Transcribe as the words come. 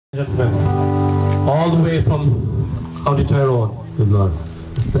Gentlemen, all the way from County Tyrone. Good Lord.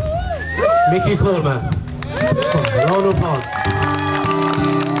 Mickey Coleman. Round of applause.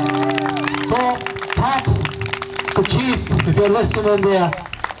 So, Pat, the Chief, if you're listening in there,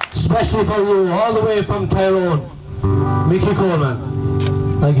 especially for you, all the way from Tyrone, Mickey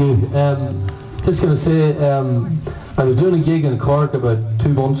Coleman. Thank you. Just going to say, I was doing a gig in Cork about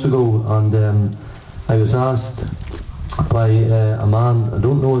 2 months ago, and I was asked by a man, I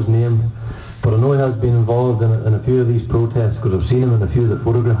don't know his name, but I know he has been involved in a few of these protests because I've seen him in a few of the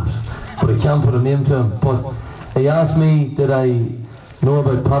photographs, but I can't put a name to him. But he asked me, did I know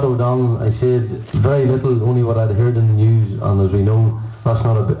about Pat O Donnell? I said very little, only what I'd heard in the news, and as we know, that's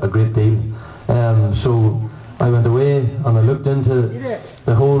not a great deal. So I went away and I looked into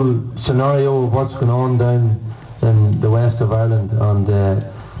the whole scenario of what's going on down in the west of Ireland, and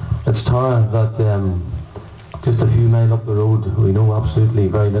it's Tara that just a few miles up the road, we know absolutely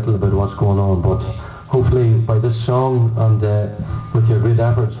very little about what's going on, but hopefully by this song and with your great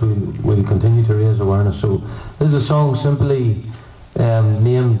efforts we'll continue to raise awareness. So this is a song simply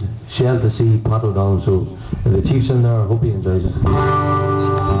named Shell to See Pat O Donnell, so if the Chief's in there, I hope he enjoys it.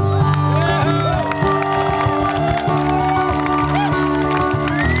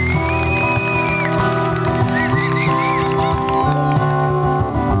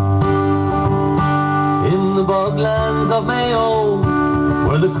 Boglands of Mayo,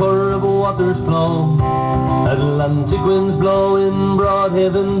 where the curve of waters flow, Atlantic winds blow in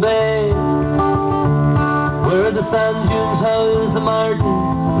Broadhaven Bay, where the sand dunes house the martins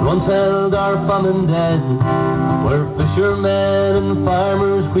that once held our famine dead, where fishermen and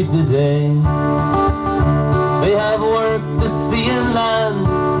farmers greet the day. They have worked the sea and land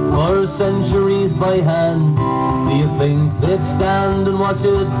for centuries by hand. Do you think they'd stand and watch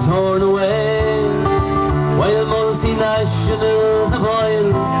it torn away? While multinationals of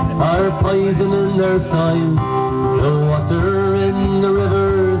oil are poisoning their soil, the water in the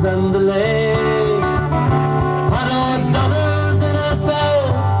rivers and the lakes. Pat O Donnell's in a cell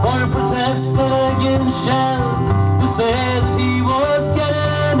for protesting against Shell, who said he was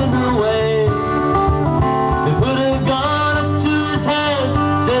getting in the way. They would have gone up to his head,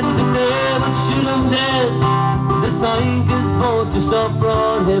 said that they would shoot him dead. They sank his boat just off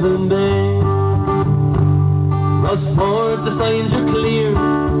Broadhaven Bay. Sport, the signs are clear,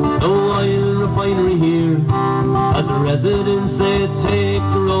 no oil refinery here. As residents they take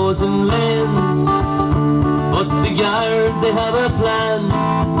to roads and lanes, but the guard, they have a plan.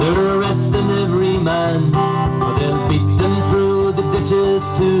 They're arresting every man, but they'll beat them through the ditches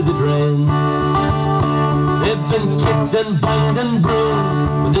to the drain. They've been kicked and bound and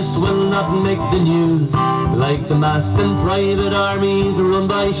bruised, but this will not make the news, like the massed and private armies run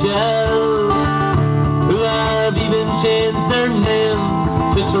by Shell, who have even changed their name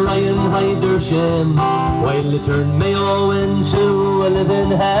to try and hide their shame, while they turn Mayo into a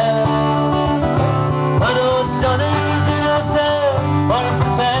living hell. Pat O Donnell's in a cell for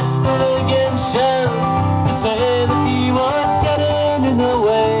protesting against Shell, to say that he was getting in the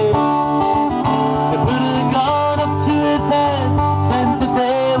way. They would have gone up to his head, said that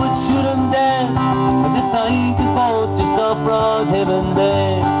they would shoot him dead, and they sank his boat just off Broadhaven Bay.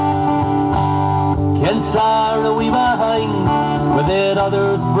 Sorrow we were hanged, where they'd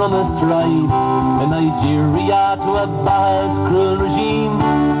others promised right, in Nigeria to a Baha's cruel regime.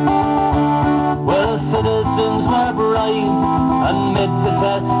 Well, citizens were bribed and made to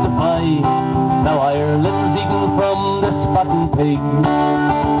testify. Now Ireland's eaten from the spotted pig.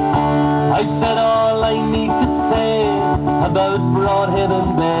 I've said all I need to say about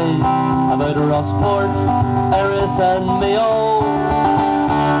Broadhaven Bay, about Rossport, Erris and Mayo,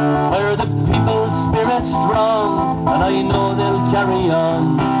 where the people's spirit's strong, and I know they'll carry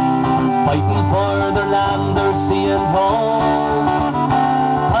on, fighting for their land, their sea and home.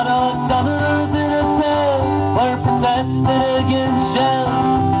 Pat O Donnell's in a cell for protesting against Shell,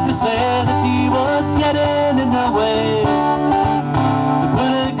 to say that he was getting in the way.